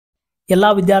ಎಲ್ಲ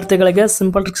ವಿದ್ಯಾರ್ಥಿಗಳಿಗೆ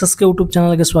simple ಟ್ರಿಕ್ಸಸ್ಗೆ YouTube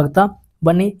ಚಾನಲ್ಗೆ ಸ್ವಾಗತ.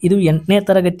 ಬನ್ನಿ, ಇದು 8ನೇ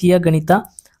ತರಗತಿಯ ಗಣಿತ.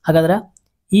 ಹಾಗಾದ್ರೆ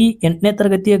ಈ 8ನೇ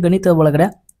ತರಗತಿಯ ಗಣಿತ ಒಳಗಡೆ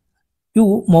ಇವು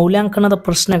ಮೌಲ್ಯಾಂಕನದ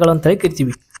ಪ್ರಶ್ನೆಗಳು ಅಂತೇಳಿ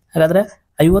ಕರಿತೀವಿ. ಹಾಗಾದ್ರೆ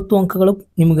 50 ಅಂಕಗಳು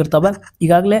ನಿಮಗಿರ್ತವೆ.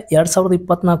 ಈಗಾಗಲೇ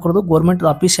 2024 ಗೌರ್ಮೆಂಟ್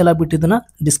ಆಫೀಷಿಯಲ್ ಆಗಿ ಬಿಟ್ಟಿದ್ದನ್ನ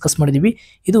ಡಿಸ್ಕಸ್ ಮಾಡಿದೀವಿ.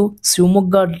 ಇದು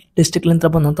ಶಿವಮೊಗ್ಗ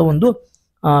ಡಿಸ್ಟ್ರಿಕ್ಟ್ಲಿಂದ ಬಂದಂಥ ಒಂದು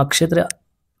ಕ್ಷೇತ್ರ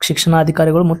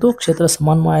ಶಿಕ್ಷಣಾಧಿಕಾರಿಗಳು ಮತ್ತು ಕ್ಷೇತ್ರ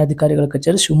ಸಮನ್ವಯ ಅಧಿಕಾರಿಗಳ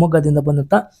ಕಚೇರಿ ಶಿವಮೊಗ್ಗದಿಂದ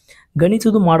ಬಂದಂಥ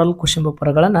ಗಣಿತದ ಮಾಡಲ್ ಕ್ವಶನ್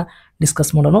ಪೇಪರ್ಗಳನ್ನು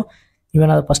ಡಿಸ್ಕಸ್ ಮಾಡೋಣ.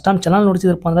 ನೀವೇನಾದ್ರು ಫಸ್ಟ್ ಟೈಮ್ ಚಾನಲ್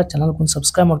ನೋಡ್ತಿದ್ರಪ್ಪ ಅಂದ್ರೆ ಚಾನಲ್ಗೊಂದು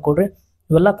ಸಬ್ಸ್ಕ್ರೈಬ್ ಮಾಡ್ಕೊಳ್ರಿ.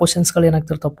 ಇವೆಲ್ಲ ಕ್ವಶನ್ಸ್ಗಳು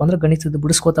ಏನಾಗ್ತಿರ್ತಪ್ಪ ಅಂದ್ರೆ ಗಣಿತದ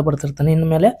ಬಿಡಿಸ್ಕೋತಾ ಬರ್ತಿರ್ತಾನೆ.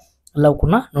 ಇನ್ಮೇಲೆ ಎಲ್ಲವಕ್ಕೂ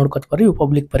ನೋಡ್ಕೊತ ಬರ್ರಿ. ಇವು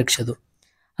ಪಬ್ಲಿಕ್ ಪರೀಕ್ಷೆದು.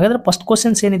 ಹಾಗಾದ್ರೆ ಫಸ್ಟ್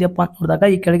ಕ್ವಶನ್ಸ್ ಏನಿದೆಯಪ್ಪ ಅಂತ ನೋಡಿದಾಗ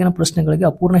ಈ ಕೆಳಗಿನ ಪ್ರಶ್ನೆಗಳಿಗೆ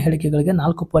ಅಪೂರ್ಣ ಹೇಳಿಕೆಗಳಿಗೆ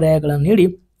 4 ಪರ್ಯಾಯಗಳನ್ನು ನೀಡಿ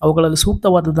ಅವುಗಳಲ್ಲಿ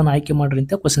ಸೂಕ್ತವಾದದನ್ನು ಆಯ್ಕೆ ಮಾಡ್ರಿ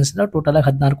ಅಂತ ಕ್ವಶನ್ಸ್ ಇದೆ. ಟೋಟಲ್ ಆಗಿ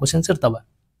 16 ಕ್ವಶನ್ಸ್ ಇರ್ತವೆ.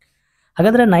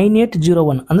 ಹಾಗಾದ್ರೆ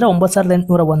 9801 ಅಂದ್ರೆ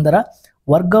 9801ರ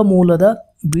ವರ್ಗಮೂಲದ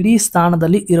ಬಿಡಿ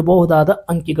ಸ್ಥಾನದಲ್ಲಿ ಇರಬಹುದಾದ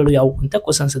ಅಂಕಿಗಳು ಯಾವುವು ಅಂತ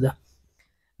ಕ್ವಶನ್ಸ್ ಇದೆ.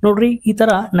 ನೋಡ್ರಿ, ಈ ತರ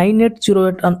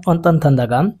 9808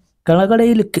 ಅಂತಂದಾಗ ಕೆಳಗಡೆ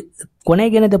ಇಲ್ಲಿ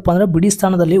ಕೊನೆಗೆ ಏನಿದೆಪ್ಪ ಅಂದ್ರೆ ಬಿಡಿ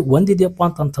ಸ್ಥಾನದಲ್ಲಿ ಒಂದಿದೆಯಪ್ಪ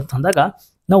ಅಂತಂದಾಗ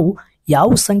ನಾವು ಯಾವ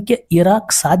ಸಂಖ್ಯೆ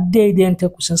ಇರಾಕ್ ಸಾಧ್ಯ ಇದೆ ಅಂತ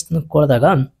ಕ್ವಶನ್ಸ್ ಕೊಡಿದಾಗ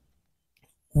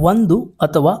 1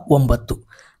 ಅಥವಾ 9.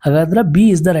 ಹಾಗಾದ್ರೆ B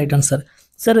is the right answer.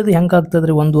 Sir, ಇದು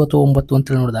ಹೆಂಗಾಗ್ತದ್ರಿ 1 ಅಥವಾ 9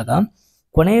 ಅಂತೇಳಿ ನೋಡಿದಾಗ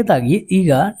ಕೊನೆಯದಾಗಿ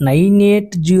ಈಗ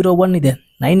 9801 ಇದೆ.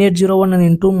 9801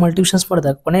 ಇಂಟು ಮಲ್ಟಿಪ್ಲಿಕೇಶನ್ಸ್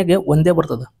ಮಾಡಿದಾಗ ಕೊನೆಗೆ ಒಂದೇ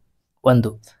ಬರ್ತದೆ 1.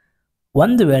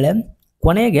 ಒಂದು ವೇಳೆ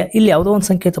ಕೊನೆಗೆ ಇಲ್ಲಿ ಯಾವುದೋ ಒಂದು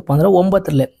ಸಂಖ್ಯೆ ಐತಪ್ಪ ಅಂದ್ರೆ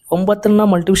 9ರಲ್ಲಿ 9ನ್ನ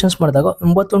ಮಲ್ಟಿಪ್ಲಿಕೇಶನ್ಸ್ ಮಾಡಿದಾಗ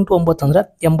 9 × 9 ಅಂದ್ರೆ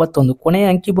 81. ಕೊನೆಯ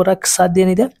ಅಂಕಿ ಬರೋಕ್ಕೆ ಸಾಧ್ಯ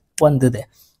ಏನಿದೆ? 1 ಇದೆ.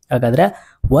 ಹಾಗಾದ್ರೆ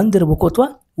 1 ಇರಬೇಕು ಅಥವಾ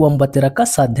 9 ಇರಕ್ಕೆ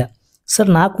ಸಾಧ್ಯ. ಸರ್,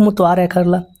 4 ಮತ್ತು 6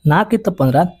 ಯಾಕಾಗಲ್ಲ? 4 ಇತ್ತಪ್ಪ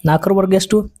ಅಂದ್ರೆ 4ರ ವರ್ಗ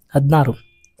ಎಷ್ಟು? 16.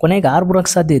 ಕೊನೆಗೆ 6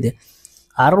 ಬರೋಕ್ಕೆ ಸಾಧ್ಯ ಇದೆ.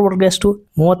 6ರ ವರ್ಗ ಎಷ್ಟು?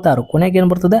 36. ಕೊನೆಗೆ ಏನು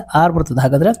ಬರ್ತದೆ? 6 ಬರ್ತದೆ.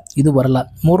 ಹಾಗಾದ್ರೆ ಇದು ಬರಲ್ಲ.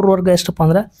 3ರ ವರ್ಗ ಎಷ್ಟಪ್ಪ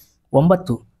ಅಂದ್ರೆ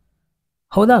 9.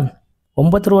 ಹೌದಾ?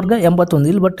 9ರ ವರ್ಗ 81.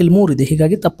 ಇಲ್ಲಿ ಬಟ್ ಇಲ್ಲಿ 3 ಇದೆ,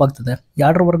 ಹೀಗಾಗಿ ತಪ್ಪಾಗ್ತದೆ.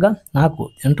 2ರ ವರ್ಗ 4,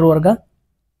 8ರ ವರ್ಗ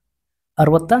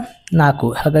 64.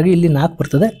 ಹಾಗಾಗಿ ಇಲ್ಲಿ 4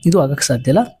 ಬರ್ತದೆ. ಇದು ಆಗಕ್ಕೆ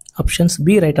ಸಾಧ್ಯ ಇಲ್ಲ. ಆಪ್ಷನ್ಸ್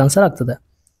ಬಿ ರೈಟ್ ಆನ್ಸರ್ ಆಗ್ತದೆ.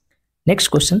 ನೆಕ್ಸ್ಟ್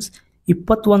ಕ್ವಶನ್ಸ್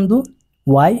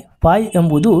 21y5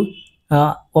 ಎಂಬುದು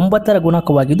 9ರ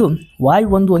ಗುಣಕವಾಗಿದ್ದು y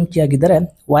ಒಂದು ಅಂಕಿಯಾಗಿದ್ದರೆ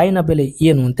yನ ಬೆಲೆ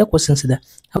ಏನು ಅಂತ ಕ್ವಶನ್ಸ್ ಇದೆ.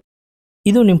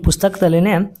 ಇದು ನಿಮ್ಮ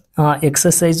ಪುಸ್ತಕದಲ್ಲೇ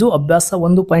ಎಕ್ಸಸೈಸು ಅಭ್ಯಾಸ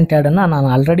 1.2 ನಾನು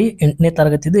ಆಲ್ರೆಡಿ 8ನೇ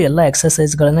ತರಗತಿದು ಎಲ್ಲ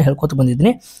ಎಕ್ಸಸೈಸ್ಗಳನ್ನು ಹೇಳ್ಕೊತ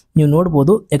ಬಂದಿದ್ದೀನಿ. ನೀವು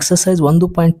ನೋಡ್ಬೋದು. ಎಕ್ಸಸೈಸ್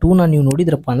 1.2ನ ನೀವು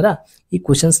ನೋಡಿದ್ರಪ್ಪ ಅಂದ್ರೆ ಈ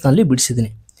ಕ್ವಶನ್ಸ್ನಲ್ಲಿ ಬಿಡಿಸಿದ್ದೀನಿ.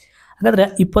 ಹಾಗಾದ್ರೆ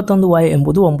 21y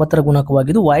ಎಂಬುದು 9ರ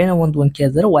ಗುಣಕವಾಗಿದ್ದು yನ ಒಂದು ಅಂಕಿ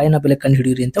ಆದರೆ yನ ಬೆಲೆ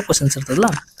ಕಂಡುಹಿಡಿಯಿರಿ ಅಂತ ಕ್ವಶನ್ಸ್ ಇರ್ತದಲ್ಲ.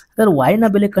 ಹಾಗಾದ್ರೆ yನ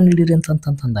ಬೆಲೆ ಕಂಡುಹಿಡಿಯಿರಿ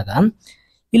ಅಂತಂದಾಗ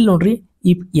ಇಲ್ಲಿ ನೋಡ್ರಿ,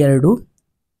 ಈ 2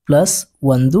 +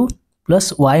 1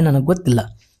 + y ನನಗೆ ಗೊತ್ತಿಲ್ಲ.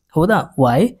 ಹೌದಾ?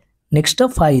 y ನೆಕ್ಸ್ಟ್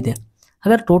 5 ಇದೆ.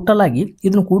 ಹಾಗಾದ್ರೆ ಟೋಟಲ್ ಆಗಿ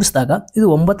ಇದನ್ನು ಕೂಡಿಸಿದಾಗ ಇದು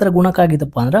 9ರ ಗುಣಕ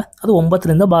ಆಗಿದ್ದಪ್ಪ ಅಂದ್ರೆ ಅದು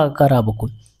 9ರಿಂದ ಭಾಗಾಕಾರ ಆಗಬೇಕು.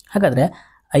 ಹಾಗಾದ್ರೆ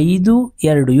 5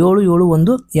 2 7 7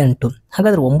 1 8.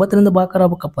 ಹಾಗಾದ್ರೆ 9ರಿಂದ ಭಾಗಾಕಾರ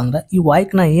ಆಗ್ಬೇಕಪ್ಪ ಅಂದ್ರೆ ಈ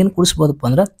ವಾಯ್ಕ್ ನಾ ಏನು ಕೂಡಿಸ್ಬೋದಪ್ಪ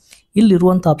ಅಂದ್ರೆ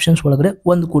ಇಲ್ಲಿರುವಂಥ ಆಪ್ಷನ್ಸ್ ಒಳಗಡೆ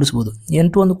 1 ಕೂಡಿಸ್ಬೋದು.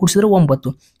 8 1 ಕೂಡಿಸಿದ್ರೆ 9.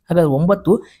 ಹಾಗಾದ್ರೆ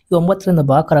 9 ಇದು 9ರಿಂದ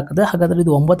ಭಾಗಾಕಾರ ಆಗ್ತದೆ. ಹಾಗಾದ್ರೆ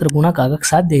ಇದು 9ರ ಗುಣಕ ಆಗಕ್ಕೆ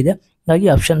ಸಾಧ್ಯ ಇದೆ. ಹಾಗಾಗಿ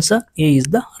options A is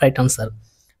the right answer.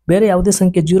 ಬೇರೆ ಯಾವುದೇ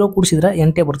ಸಂಖ್ಯೆ 0 ಕೂಡಿಸಿದ್ರೆ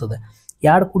 8 ಬರ್ತದೆ.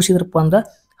 2 ಕೂಡಿಸಿದ್ರಪ್ಪ ಅಂದ್ರೆ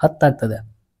 10 ಆಗ್ತದೆ.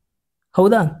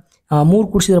 ಹೌದಾ? 3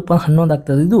 ಕೂಡಿಸಿದ್ರಪ್ಪ 11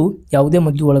 ಆಗ್ತದೆ. ಇದು ಯಾವುದೇ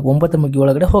ಮಗ್ಗಿ ಒಳಗೆ 9 ಮಗ್ಗಿ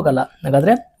ಒಳಗಡೆ ಹೋಗಲ್ಲ.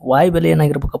 ಹಾಗಾದ್ರೆ y ಬೆಲೆ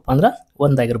ಏನಾಗಿರ್ಬೇಕಪ್ಪ ಅಂದ್ರೆ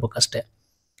 1 ಆಗಿರ್ಬೇಕು ಅಷ್ಟೇ.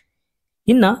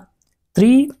 ಇನ್ನು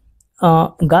 3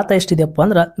 ಘಾತ ಎಷ್ಟಿದೆಯಪ್ಪ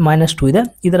ಅಂದ್ರೆ -2 ಇದೆ.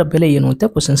 ಇದರ ಬೆಲೆ ಏನು ಅಂತ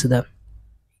ಕ್ವಶನ್ಸ್ ಇದೆ.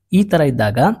 ಈ ಥರ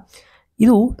ಇದ್ದಾಗ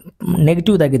ಇದು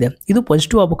ನೆಗೆಟಿವ್ದಾಗಿದೆ. ಇದು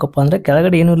ಪಾಸಿಟಿವ್ ಆಗ್ಬೇಕಪ್ಪ ಅಂದ್ರೆ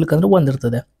ಕೆಳಗಡೆ ಏನು ಇರ್ಲಿಕ್ಕಂದ್ರೆ 1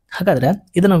 ಇರ್ತದೆ. ಹಾಗಾದ್ರೆ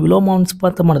ಇದನ್ನು ವಿಲೋಮ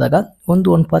ಅನುಪಾತ ಮಾಡಿದಾಗ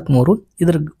 1/3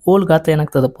 ಇದರ ಹೋಲ್ ಘಾತ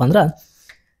ಏನಾಗ್ತದಪ್ಪ ಅಂದ್ರೆ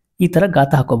ಈ ಥರ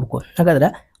ಘಾತ ಹಾಕೋಬೇಕು. ಹಾಗಾದ್ರೆ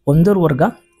 1ರ ವರ್ಗ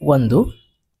 1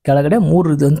 ಕೆಳಗಡೆ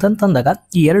 3 ಇದು ಅಂತಂದಾಗ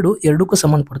ಈ 2 2ಕ್ಕೂ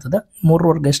ಸಂಬಂಧಪಡ್ತದೆ. 3ರ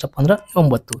ವರ್ಗ ಎಷ್ಟಪ್ಪ ಅಂದ್ರೆ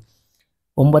 9.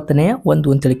 9ನೇಯ 1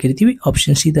 ಅಂತೇಳಿ ಕರಿತೀವಿ.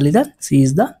 Option C ದಲ್ಲಿದೆ. C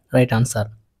is the right answer.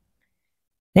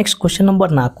 Next question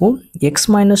number 4. x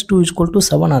 - 2 =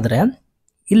 7 ಆದರೆ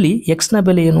ಇಲ್ಲಿ x ನ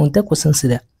ಬೆಲೆ ಏನು ಅಂತ ಕ್ವಶನ್ಸ್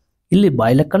ಇದೆ. ಇಲ್ಲಿ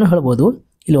ಬಾಯ್ ಲೆಕ್ಕನೂ ಹೇಳ್ಬೋದು.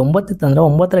 ಇಲ್ಲಿ 9 ಇತ್ತಂದ್ರೆ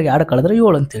 9ರಾಗ 2 ಕಳೆದ್ರೆ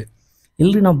 7 ಅಂತೇಳಿ.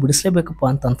 ಇಲ್ಲಿ ನಾವು ಬಿಡಿಸ್ಲೇಬೇಕಪ್ಪ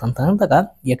ಅಂತಂದಾಗ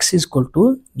x =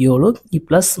 7. ಈ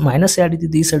ಪ್ಲಸ್ ಮೈನಸ್ 2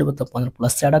 ಇದ್ದಿದ್ದು ಈ ಸೈಡ್ ಬರ್ತಪ್ಪ ಅಂದ್ರೆ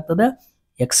 +2 ಆಗ್ತದೆ.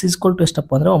 x =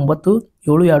 ಎಷ್ಟಪ್ಪ ಅಂದ್ರೆ 9.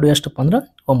 7 2 ಎಷ್ಟಪ್ಪ ಅಂದ್ರೆ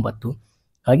 9.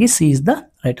 ಹಾಗಾಗಿ C is the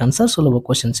right answer. ಸುಲಭ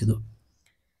ಕ್ವಶನ್ಸ್ ಇದು.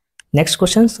 ನೆಕ್ಸ್ಟ್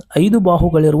ಕ್ವಶನ್ಸ್ 5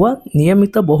 ಬಾಹುಗಳಿರುವ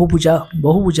ನಿಯಮಿತ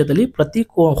ಬಹುಭುಜದಲ್ಲಿ ಪ್ರತಿ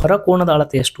ಹೊರ ಕೋನದ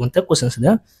ಅಳತೆ ಎಷ್ಟು ಅಂತ ಕ್ವಶನ್ಸ್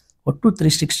ಇದೆ. ಒಟ್ಟು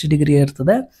 360 ಡಿಗ್ರಿ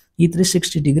ಇರ್ತದೆ. ಈ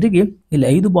 360 ಡಿಗ್ರಿಗೆ ಇಲ್ಲಿ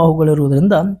 5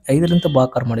 ಬಾಹುಗಳಿರುವುದರಿಂದ 5ರಿಂದ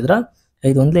ಭಾಗಾಕಾರ ಮಾಡಿದ್ರೆ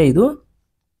 5 1 5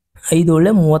 5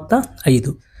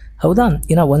 35. ಹೌದಾ?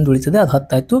 ಇನ್ನು 1 ಉಳಿತದೆ, ಅದು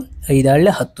 10 ಆಯಿತು. 5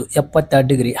 10 72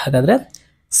 ಡಿಗ್ರಿ. ಹಾಗಾದರೆ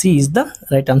C is the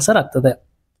right answer ಆಗ್ತದೆ.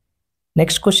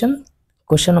 Next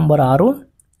question number 6.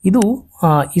 ಇದು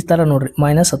ಈ ಥರ ನೋಡ್ರಿ,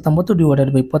 -19 /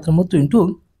 29 ಇಂಟು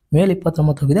ಮೇಲೆ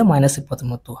 29 ಹೋಗಿದೆ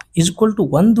 -29 =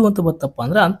 1 ಅಂತ ಬರ್ತಪ್ಪ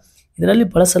ಅಂದ್ರೆ ಇದರಲ್ಲಿ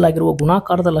ಬಳಸಲಾಗಿರುವ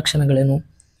ಗುಣಾಕಾರದ ಲಕ್ಷಣಗಳೇನು?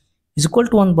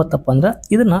 1 ಬತ್ತಪ್ಪ ಅಂದ್ರೆ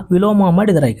ಇದನ್ನ ವಿಲೋಮ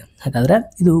ಮಾಡಿದರೆ ಈಗ ಹಾಗಾದ್ರೆ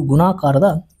ಇದು ಗುಣಾಕಾರದ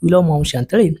ವಿಲೋಮಾಂಶ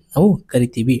ಅಂತೇಳಿ ನಾವು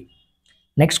ಕರಿತೀವಿ.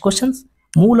 ನೆಕ್ಸ್ಟ್ ಕ್ವಶನ್ಸ್,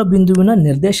 ಮೂಲ ಬಿಂದುವಿನ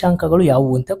ನಿರ್ದೇಶಾಂಕಗಳು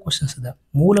ಯಾವುವು ಅಂತ ಕ್ವಶನ್ಸ್ ಇದೆ.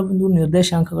 ಮೂಲ ಬಿಂದು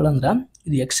ನಿರ್ದೇಶಾಂಕಗಳು ಅಂದ್ರೆ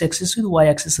ಇದು ಎಕ್ಸ್ ಆಕ್ಸಿಸ್ ಇದು ವೈ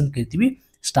ಆಕ್ಸಿಸ್ ಅಂತ ಕರಿತೀವಿ.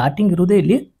 ಸ್ಟಾರ್ಟಿಂಗ್ ಇರುವುದೇ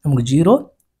ಇಲ್ಲಿ ನಮಗೆ 0,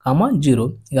 0.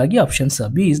 ಹೀಗಾಗಿ options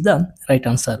B is the right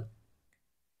answer.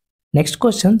 Next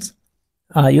questions,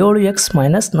 7x -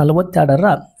 42ರ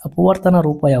ಅಪವರ್ತನ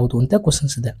ರೂಪ ಯಾವುದು ಅಂತ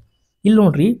ಕ್ವಶನ್ಸ್ ಇದೆ. ಇಲ್ಲಿ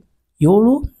ನೋಡ್ರಿ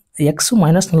 7x -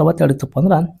 42 ಇತ್ತಪ್ಪ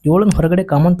ಅಂದ್ರೆ 7 ಹೊರಗಡೆ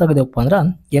ಕಾಮನ್ ತೆಗೆದಪ್ಪ ಅಂದ್ರೆ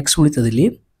ಎಕ್ಸ್ ಉಳಿತದೆ ಇಲ್ಲಿ,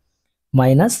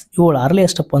 ಮೈನಸ್ 7 6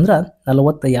 ಎಷ್ಟಪ್ಪ ಅಂದ್ರೆ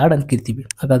 42 ಅಂತ ಕರಿತೀವಿ.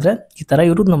 ಹಾಗಾದ್ರೆ ಈ ಥರ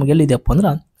ಇರೋದು ನಮಗೆ ಎಲ್ಲಿದೆಯಪ್ಪ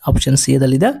ಅಂದ್ರೆ option C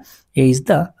ದಲ್ಲಿದೆ. A is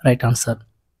the right answer.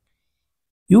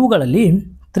 ಇವುಗಳಲ್ಲಿ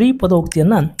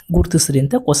ತ್ರಿಪದೋಕ್ತಿಯನ್ನು ಗುರುತಿಸ್ರಿ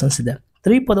ಅಂತ ಕ್ವಶನ್ಸ್ ಇದೆ.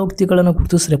 ತ್ರಿಪದೋಕ್ತಿಗಳನ್ನು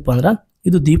ಗುರುತಿಸ್ರಿಪ್ಪ ಅಂದ್ರೆ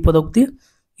ಇದು ದ್ವಿಪದೋಕ್ತಿ,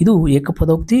 ಇದು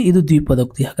ಏಕಪದೋಕ್ತಿ, ಇದು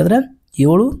ದ್ವಿಪದೋಕ್ತಿ. ಹಾಗಾದ್ರೆ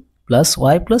 7 +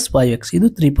 y + yx ಇದು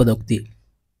ತ್ರಿಪದೋಕ್ತಿ.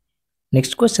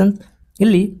 ನೆಕ್ಸ್ಟ್ ಕ್ವಶನ್,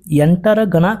 ಇಲ್ಲಿ 8ರ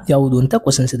ಘನ ಯಾವುದು ಅಂತ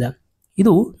ಕ್ವಶನ್ಸ್ ಇದೆ.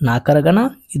 ಇದು 4ರ ಘನ,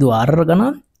 ಇದು 6ರ ಘನ,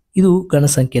 ಇದು ಘನ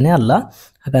ಸಂಖ್ಯೆನೇ ಅಲ್ಲ.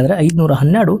 ಹಾಗಾದ್ರೆ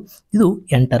 512 ಇದು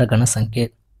 8ರ ಘನ ಸಂಖ್ಯೆ.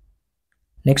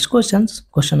 ನೆಕ್ಸ್ಟ್ ಕ್ವಶನ್ಸ್,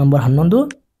 ಕ್ವಶನ್ ನಂಬರ್ 11,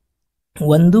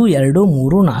 1 2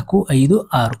 3 4 5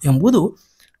 6 ಎಂಬುದು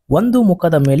ಒಂದು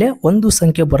ಮುಖದ ಮೇಲೆ ಒಂದು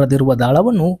ಸಂಖ್ಯೆ ಬರದಿರುವ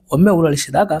ದಾಳವನ್ನು ಒಮ್ಮೆ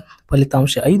ಉರುಳಿಸಿದಾಗ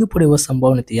ಫಲಿತಾಂಶ 5 ಪಡೆಯುವ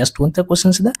ಸಂಭವನೀಯತೆ ಎಷ್ಟು ಅಂತ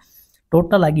ಕ್ವಶನ್ಸ್ ಇದೆ.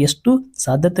 ಟೋಟಲ್ ಆಗಿ ಎಷ್ಟು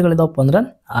ಸಾಧ್ಯತೆಗಳಿದಾವಪ್ಪ ಅಂದ್ರೆ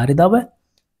 6 ಇದಾವೆ.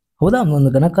 ಹೌದಾ, ಒಂದು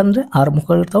ಗಣಕಂದ್ರೆ 6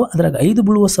 ಮುಖಗಳಿರ್ತಾವೆ, ಅದ್ರಾಗ 5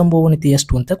 ಬೀಳುವ ಸಂಭವನೀಯತೆ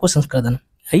ಎಷ್ಟು ಅಂತ ಕ್ವಶನ್ಸ್ ಕೇಳಿದಾನೆ.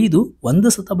 5 ಒಂದು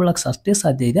ಸತ ಬೀಳಕ್ಕೆ ಅಷ್ಟೇ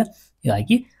ಸಾಧ್ಯ ಇದೆ.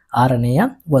 ಹೀಗಾಗಿ 6ನೇಯ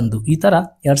 1. ಈ ಥರ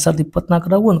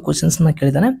 2024ರಾಗೂ ಒಂದು ಕ್ವಶನ್ಸ್ನ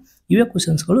ಕೇಳಿದಾನೆ. ಇವೇ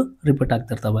ಕ್ವಶನ್ಸ್ಗಳು ರಿಪೀಟ್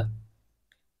ಆಗ್ತಿರ್ತವೆ.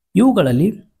 ಇವುಗಳಲ್ಲಿ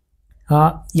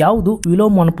ಯಾವುದು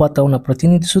ವಿಲೋಮ ಅನುಪಾತವನ್ನು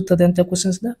ಪ್ರತಿನಿಧಿಸುತ್ತದೆ ಅಂತ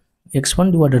ಕ್ವಶನ್ಸ್ ಇದೆ. x1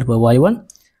 / y1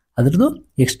 ಅದರದ್ದು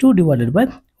x2 /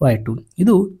 y2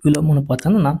 ಇದು ವಿಲೋಮ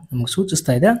ಅನುಪಾತನ ನಮಗೆ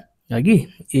ಸೂಚಿಸ್ತಾ ಇದೆ. ಹಾಗಾಗಿ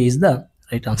A is the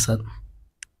right answer.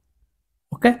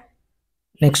 Okay,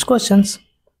 next questions,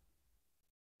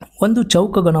 ಒಂದು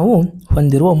ಚೌಕಗಣವು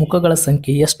ಹೊಂದಿರುವ ಮುಖಗಳ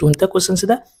ಸಂಖ್ಯೆ ಎಷ್ಟು ಅಂತ ಕ್ವಶನ್ಸ್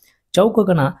ಇದೆ.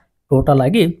 ಚೌಕಗಣ ಟೋಟಲ್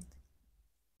ಆಗಿ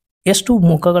ಎಷ್ಟು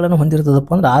ಮುಖಗಳನ್ನು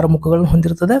ಹೊಂದಿರ್ತದಪ್ಪ ಅಂದ್ರೆ 6 ಮುಖಗಳನ್ನು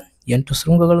ಹೊಂದಿರ್ತದೆ, 8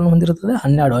 ಶೃಂಗಗಳನ್ನು ಹೊಂದಿರ್ತದೆ,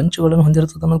 12 ಅಂಚುಗಳನ್ನು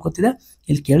ಹೊಂದಿರ್ತದೆ ಅನ್ನೋದು ಗೊತ್ತಿದೆ.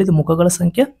 ಇಲ್ಲಿ ಕೇಳಿದ ಮುಖಗಳ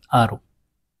ಸಂಖ್ಯೆ 6.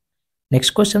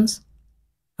 ನೆಕ್ಸ್ಟ್ ಕ್ವಶನ್ಸ್,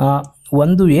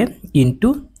 1a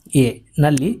 × a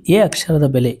ನಲ್ಲಿ ಎ ಅಕ್ಷರದ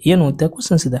ಬೆಲೆ ಏನು ಅಂತ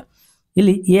ಕ್ವಶನ್ಸ್ ಇದೆ.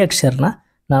 ಇಲ್ಲಿ ಎ ಅಕ್ಷರನ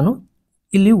ನಾನು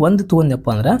ಇಲ್ಲಿ 1 ತೊಗೊಂಡಪ್ಪ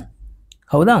ಅಂದ್ರೆ,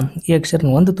 ಹೌದಾ, ಎ ಅಕ್ಷರನ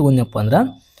 1 ತೊಗೊಂಡಪ್ಪ ಅಂದ್ರೆ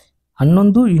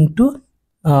 11 ×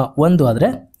 1 ಆದರೆ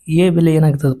ಎ ಬೆಲೆ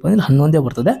ಏನಾಗ್ತದಪ್ಪ ಅಂದ್ರೆ 11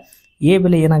 ಬರ್ತದೆ. ಎ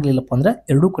ಬೆಲೆ ಏನಾಗಲಿಲ್ಲಪ್ಪ ಅಂದ್ರೆ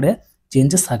ಎರಡೂ ಕಡೆ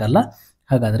ಚೇಂಜಸ್ ಆಗಲ್ಲ.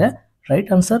 ಹಾಗಾದರೆ ರೈಟ್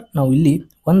ಆನ್ಸರ್ ನಾವು ಇಲ್ಲಿ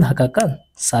 1 ಹಾಕಕ್ಕೆ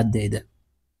ಸಾಧ್ಯ ಇದೆ.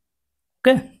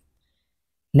 ಓಕೆ,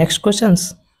 ನೆಕ್ಸ್ಟ್ ಕ್ವಶನ್ಸ್,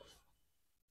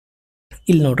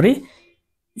 ಇಲ್ಲಿ ನೋಡ್ರಿ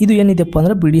ಇದು ಏನಿದೆಪ್ಪ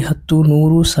ಅಂದ್ರೆ ಬಿಡಿ 10,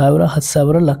 100, 1000,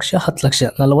 10,000, ಲಕ್ಷ, 10 ಲಕ್ಷ,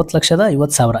 40 ಲಕ್ಷದ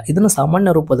 50,000 ಇದನ್ನು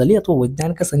ಸಾಮಾನ್ಯ ರೂಪದಲ್ಲಿ ಅಥವಾ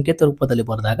ವೈಜ್ಞಾನಿಕ ಸಂಕೇತ ರೂಪದಲ್ಲಿ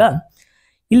ಬರೆದಾಗ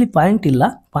ಇಲ್ಲಿ ಪಾಯಿಂಟ್ ಇಲ್ಲ.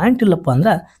 ಪಾಯಿಂಟ್ ಇಲ್ಲಪ್ಪ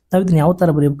ಅಂದ್ರೆ ನಾವು ಇದನ್ನ ಯಾವ ಥರ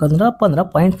ಬರೀಬೇಕಂದ್ರಪ್ಪ ಅಂದ್ರೆ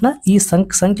ಪಾಯಿಂಟ್ನ ಈ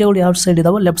ಸಂಖ್ಯೆಗಳು ಯಾವ ಸೈಡ್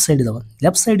ಇದಾವೆ, ಲೆಫ್ಟ್ ಸೈಡ್ ಇದಾವೆ.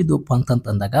 ಲೆಫ್ಟ್ ಸೈಡ್ ಇದ್ದಪ್ಪ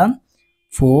ಅಂತಂದಾಗ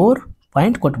 4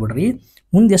 ಪಾಯಿಂಟ್ ಕೊಟ್ಬಿಡ್ರಿ.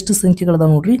 ಮುಂದೆ ಎಷ್ಟು ಸಂಖ್ಯೆಗಳದಾವ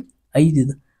ನೋಡ್ರಿ, 5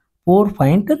 ಇದೆ.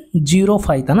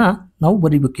 4.05 ತನ ನಾವು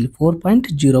ಬರೀಬೇಕಿಲ್ಲ.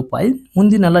 4.05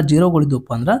 ಮುಂದಿನೆಲ್ಲ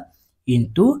ಜೀರೋಗಳಿದ್ದಪ್ಪ ಅಂದ್ರೆ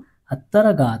ಇಂಟು 10ರ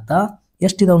ಘಾತ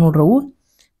ಎಷ್ಟಿದಾವೆ ನೋಡ್ರಿ ಅವು.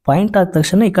 ಪಾಯಿಂಟ್ ಆದ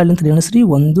ತಕ್ಷಣ ಈ ಕಾಲಿಂದ ಎಣಿಸ್ರಿ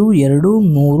 1 2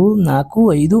 3 4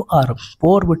 5 6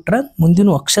 4 ಬಿಟ್ರೆ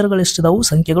ಮುಂದಿನ ಅಕ್ಷರಗಳು ಎಷ್ಟಿದಾವು,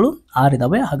 ಸಂಖ್ಯೆಗಳು 6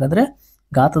 ಇದಾವೆ. ಹಾಗಾದ್ರೆ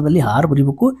ಘಾತದಲ್ಲಿ 6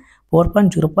 ಬರೀಬೇಕು.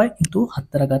 4.05 ಇಂಟು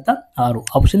 10ರ ಘಾತ 6.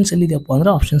 ಆಪ್ಷನ್ಸ್ ಎಲ್ಲಿದೆಯಪ್ಪ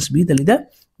ಅಂದ್ರೆ options B ದಲ್ಲಿದೆ.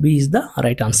 B is the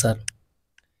right answer.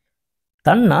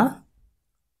 ತನ್ನ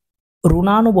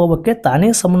ಋಣಾನುಭವಕ್ಕೆ ತಾನೇ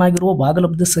ಸಮನಾಗಿರುವ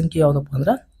ಭಾಗಲಬ್ಧ ಸಂಖ್ಯೆ ಯಾವುದಪ್ಪ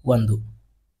ಅಂದ್ರೆ 1.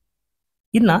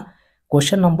 ಇನ್ನು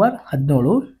ಕ್ವಶನ್ ನಂಬರ್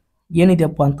 17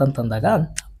 ಏನಿದೆಯಪ್ಪ ಅಂತಂದಾಗ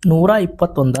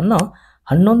 121ಅನ್ನು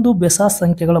 11 ಬೆಸ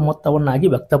ಸಂಖ್ಯೆಗಳ ಮೊತ್ತವನ್ನಾಗಿ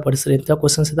ವ್ಯಕ್ತಪಡಿಸ್ರಿ ಅಂತ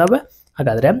ಕ್ವಶನ್ಸ್ ಇದಾವೆ.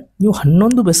 ಹಾಗಾದರೆ ನೀವು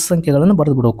 11 ಬೆಸ ಸಂಖ್ಯೆಗಳನ್ನು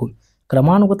ಬರೆದು ಬಿಡಬೇಕು.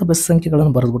 ಕ್ರಮಾನುಗತ ಬೆಸ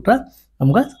ಸಂಖ್ಯೆಗಳನ್ನು ಬರೆದುಬಿಟ್ರೆ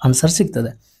ನಮ್ಗೆ ಆನ್ಸರ್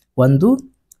ಸಿಗ್ತದೆ. 1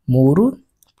 3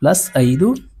 +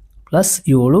 5 +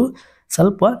 7.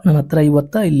 ಸ್ವಲ್ಪ ನನ್ನ ಹತ್ರ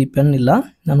ಇವತ್ತು ಇಲ್ಲಿ ಪೆನ್ ಇಲ್ಲ,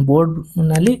 ನಾನು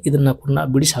ಬೋರ್ಡ್ನಲ್ಲಿ ಇದನ್ನು ಕೂಡ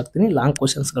ಬಿಡಿಸಿ ಹಾಕ್ತೀನಿ ಲಾಂಗ್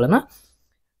ಕ್ವಶನ್ಸ್ಗಳನ್ನು.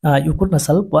 ಇವು ಕೂಡ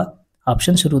ಸ್ವಲ್ಪ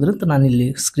ಆಪ್ಷನ್ಸ್ ಇರೋದ್ರಿಂದ ನಾನು ಇಲ್ಲಿ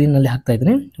ಸ್ಕ್ರೀನ್ನಲ್ಲಿ ಹಾಕ್ತಾ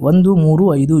ಇದ್ದೀನಿ. 1 3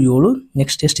 5 7.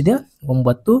 ನೆಕ್ಸ್ಟ್ ಎಷ್ಟಿದೆ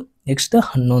 9, next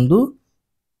 11,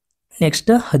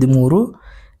 next 13,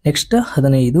 next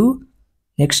 15,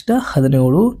 next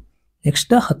 17,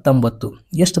 next 19.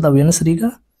 ಎಷ್ಟು ಅದಾವೆ ಎನಸ್ರಿ ಈಗ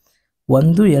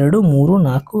 1 2 3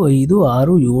 4 5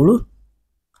 6 7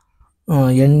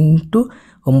 8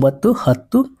 9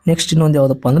 10. ನೆಕ್ಸ್ಟ್ ಇನ್ನೊಂದು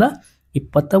ಯಾವುದಪ್ಪ ಅಂದ್ರೆ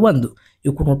 21.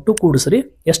 ಇವಕ್ಕೆ ಒಟ್ಟು ಕೂಡಿಸ್ರಿ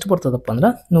ಎಷ್ಟು ಬರ್ತದಪ್ಪ ಅಂದ್ರೆ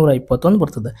 121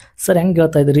 ಬರ್ತದೆ. ಸರ್ ಹೆಂಗೆ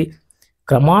ಹೇಳ್ತಾ ಇದ್ದೀರಿ,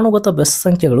 ಕ್ರಮಾನುಗತ ಬೆಸ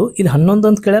ಸಂಖ್ಯೆಗಳು ಇಲ್ಲಿ 11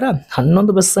 ಅಂತ ಕೇಳ್ಯಾರ.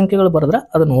 11 ಬೆಸ ಸಂಖ್ಯೆಗಳು ಬರೆದ್ರೆ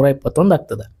ಅದು 121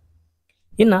 ಆಗ್ತದೆ.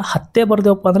 ಇನ್ನು 10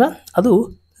 ಬರ್ದೇವಪ್ಪ ಅಂದ್ರೆ ಅದು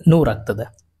 100 ಆಗ್ತದೆ.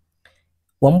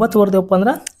 9 ಬರ್ದೇವಪ್ಪ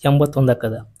ಅಂದ್ರೆ 81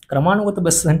 ಆಗ್ತದೆ. ಕ್ರಮಾನುಗತ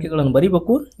ಬೆಸ ಸಂಖ್ಯೆಗಳನ್ನು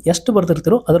ಬರೀಬೇಕು. ಎಷ್ಟು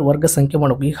ಬರ್ತಿರ್ತೀರೋ ಅದರ ವರ್ಗ ಸಂಖ್ಯೆ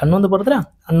ಮಾಡಬೇಕು. ಈಗ 11 ಬರೆದ್ರೆ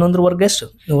 11 ವರ್ಗ ಎಷ್ಟು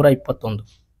 121.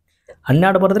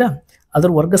 12 ಬರೆದ್ರೆ ಅದರ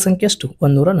ವರ್ಗ ಸಂಖ್ಯೆ ಎಷ್ಟು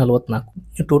 144.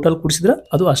 ಟೋಟಲ್ ಕೂಡಿಸಿದ್ರೆ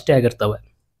ಅದು ಅಷ್ಟೇ ಆಗಿರ್ತವೆ.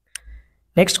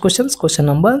 Next question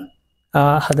number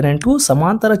 18.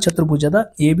 ಸಮಾಂತರ ಚತುರ್ಭುಜದ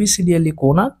ABCDಯಲ್ಲಿ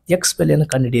ಕೋನ ಎಕ್ಸ್ ಬೆಲೆಯನ್ನು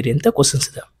ಕಂಡುಹಿಡಿಯಿರಿ ಅಂತ ಕ್ವಶನ್ಸ್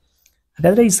ಇದೆ.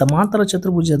 ಹಾಗಾದರೆ ಈ ಸಮಾಂತರ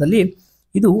ಚತುರ್ಭುಜದಲ್ಲಿ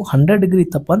ಇದು 100 ಡಿಗ್ರಿ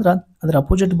ಇತ್ತಪ್ಪ ಅಂದ್ರೆ ಅದರ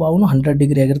ಅಪೋಸಿಟ್ ಬಾಹುನು 100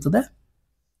 ಡಿಗ್ರಿ ಆಗಿರ್ತದೆ.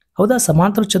 ಹೌದಾ?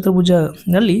 ಸಮಾಂತರ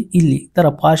ಚತುರ್ಭುಜದಲ್ಲಿ ಇಲ್ಲಿ ಥರ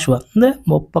ಪಾರ್ಶ್ವ ಅಂದರೆ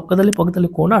ಪಕ್ಕದಲ್ಲಿ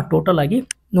ಕೋನ ಟೋಟಲ್ ಆಗಿ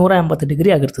 180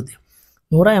 ಡಿಗ್ರಿ ಆಗಿರ್ತದೆ.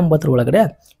 180 ಒಳಗಡೆ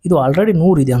ಇದು ಆಲ್ರೆಡಿ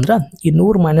 100 ಇದೆ ಅಂದ್ರೆ ಈ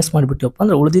 100 ಮೈನಸ್ ಮಾಡಿಬಿಟ್ಟಿವಪ್ಪ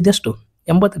ಅಂದ್ರೆ ಉಳಿದಿದ್ದೆಷ್ಟು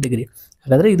 80 ಡಿಗ್ರಿ.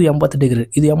 ಹಾಗಾದರೆ ಇದು 80 ಡಿಗ್ರಿ,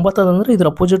 ಇದು 80 ಅಂದರೆ ಇದರ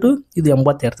ಅಪೋಸಿಟು ಇದು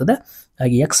 80 ಇರ್ತದೆ.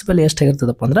 ಹಾಗೆ ಎಕ್ಸ್ ಬೆಲೆ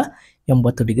ಎಷ್ಟಾಗಿರ್ತದಪ್ಪ ಅಂದ್ರೆ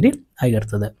 80 ಡಿಗ್ರಿ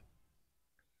ಆಗಿರ್ತದೆ.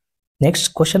 ನೆಕ್ಸ್ಟ್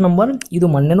ಕ್ವಶನ್ ನಂಬರ್, ಇದು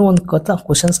ಮೊನ್ನೆನೂ ಒಂದು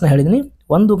ಕ್ವಶನ್ಸ್ನ ಹೇಳಿದ್ದೀನಿ.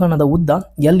 ಒಂದು ಘನದ ಉದ್ದ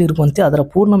ಎಲ್ಲಿ ಇರುವಂತೆ ಅದರ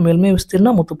ಪೂರ್ಣ ಮೇಲ್ಮೈ ವಿಸ್ತೀರ್ಣ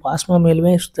ಮತ್ತು ಪಾರ್ಶ್ವ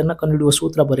ಮೇಲ್ಮೈ ವಿಸ್ತೀರ್ಣ ಕಂಡುಹಿಡಿಯುವ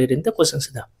ಸೂತ್ರ ಬರೆಯಿರಿ ಅಂತ ಕ್ವಶನ್ಸ್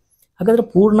ಇದೆ. ಹಾಗಾದರೆ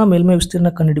ಪೂರ್ಣ ಮೇಲ್ಮೈ ವಿಸ್ತೀರ್ಣ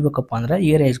ಕಂಡುಹಿಡಿಬೇಕಪ್ಪ ಅಂದ್ರೆ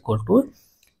area equal to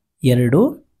 2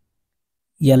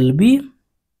 LB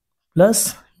plus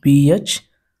BH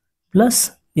plus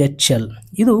HL.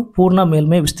 ಇದು ಪೂರ್ಣ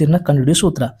ಮೇಲ್ಮೈ ವಿಸ್ತೀರ್ಣ ಕಂಡುಹಿಡಿಯುವ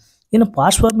ಸೂತ್ರ. ಇನ್ನು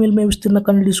ಪಾರ್ಶ್ವ ಮೇಲ್ಮೈ ವಿಸ್ತೀರ್ಣ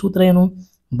ಕಂಡುಹಿಡಿಯುವ ಸೂತ್ರ ಏನು?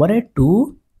 ಬರೀ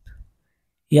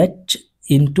 2H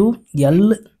ಇಂಟು L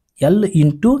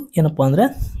ಇಂಟು ಏನಪ್ಪ ಅಂದರೆ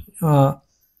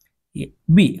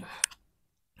B.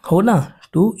 ಹೌದಾ?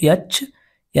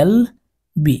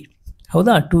 2HLB.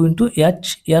 ಹೌದಾ? 2 ಇಂಟು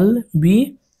HLB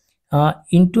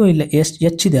ಇಂಟು ಇಲ್ಲ H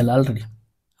ಇದೆ ಅಲ್ಲ ಆಲ್ರೆಡಿ.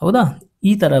 ಹೌದಾ?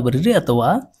 ಈ ಥರ ಬರೀರಿ. ಅಥವಾ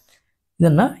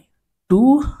ಇದನ್ನು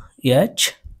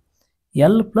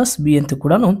 2HL ಪ್ಲಸ್ B ಅಂತ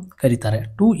ಕೂಡ ಕರೀತಾರೆ.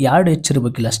 2 H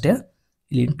ಇರಬೇಕಿಲ್ಲ ಅಷ್ಟೇ.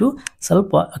 ಇಲ್ಲಿ ಇಂಟು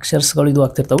ಸ್ವಲ್ಪ ಅಕ್ಷರಗಳು ಇದು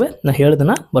ಆಗ್ತಿರ್ತವೆ. ನಾನು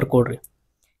ಹೇಳ್ದನ್ನ ಬರ್ಕೊಡ್ರಿ.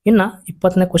 ಇನ್ನು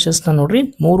 20ನೇ ಕ್ವಶನ್ಸ್ನ ನೋಡ್ರಿ.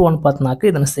 3:4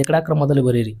 ಇದನ್ನು ಶೇಕಡಾ ಕ್ರಮದಲ್ಲಿ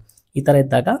ಬರೀರಿ. ಈ ಥರ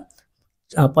ಇದ್ದಾಗ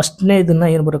ಫಸ್ಟ್ನೇ ಇದನ್ನು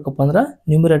ಏನು ಬರಬೇಕಪ್ಪ ಅಂದ್ರೆ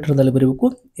ನ್ಯೂಮಿರೇಟರ್ದಲ್ಲಿ ಬರೀಬೇಕು.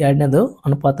 ಎರಡನೇದು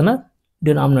ಅನುಪಾತನ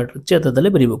ಡಿನಾಮಿನೇಟರ್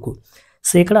ಛೇದದಲ್ಲಿ ಬರೀಬೇಕು.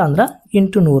 ಶೇಕಡಾ ಅಂದ್ರೆ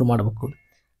ಇಂಟು 100 ಮಾಡಬೇಕು.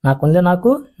 4 1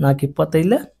 4, 4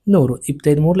 25 100,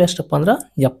 25 3 ಎಷ್ಟಪ್ಪ ಅಂದ್ರೆ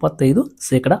 75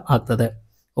 ಶೇಕಡಾ ಆಗ್ತದೆ.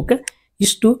 ಓಕೆ,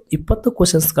 ಇಷ್ಟು 20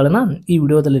 ಕ್ವಶನ್ಸ್ಗಳನ್ನು ಈ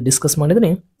ವಿಡಿಯೋದಲ್ಲಿ ಡಿಸ್ಕಸ್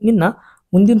ಮಾಡಿದ್ದೀನಿ. ಇನ್ನು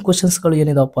ಮುಂದಿನ ಕ್ವಶನ್ಸ್ಗಳು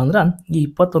ಏನಿದಾವಪ್ಪ ಅಂದ್ರೆ ಈ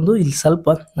 21 ಇಲ್ಲಿ ಸ್ವಲ್ಪ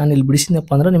ನಾನು ಇಲ್ಲಿ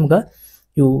ಬಿಡಿಸಿದ್ನಪ್ಪ ಅಂದ್ರೆ ನಿಮ್ಗೆ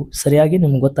ಇವು ಸರಿಯಾಗಿ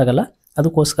ನಿಮ್ಗೆ ಗೊತ್ತಾಗಲ್ಲ.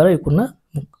 ಅದಕ್ಕೋಸ್ಕರ ಇವನ್ನ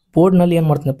ಬೋರ್ಡ್ನಲ್ಲಿ ಏನು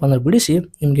ಮಾಡ್ತೀನಪ್ಪ ಅಂದ್ರೆ ಬಿಡಿಸಿ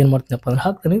ನಿಮ್ಗೆ ಏನು ಮಾಡ್ತೀನಪ್ಪ ಅಂದ್ರೆ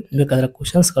ಹಾಕ್ತೀನಿ. ಬೇಕಾದ್ರೆ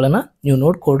ಕ್ವಶನ್ಸ್ಗಳನ್ನು ನೀವು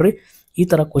ನೋಡ್ಕೊಳ್ರಿ. ಈ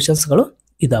ಥರ ಕ್ವಶನ್ಸ್ಗಳು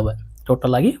ಇದ್ದಾವೆ.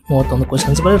 ಟೋಟಲ್ ಆಗಿ 31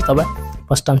 ಕ್ವಶನ್ಸ್ಗಳು ಇರ್ತವೆ.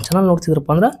 ಫಸ್ಟ್ ಟೈಮ್ ಚಾನಲ್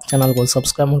ನೋಡ್ತಿದ್ರಪ್ಪ ಅಂದ್ರೆ ಚಾನಲ್ಗೆ ಒಂದು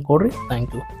ಸಬ್ಸ್ಕ್ರೈಬ್ ಮಾಡ್ಕೊಡ್ರಿ.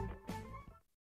 Thank you.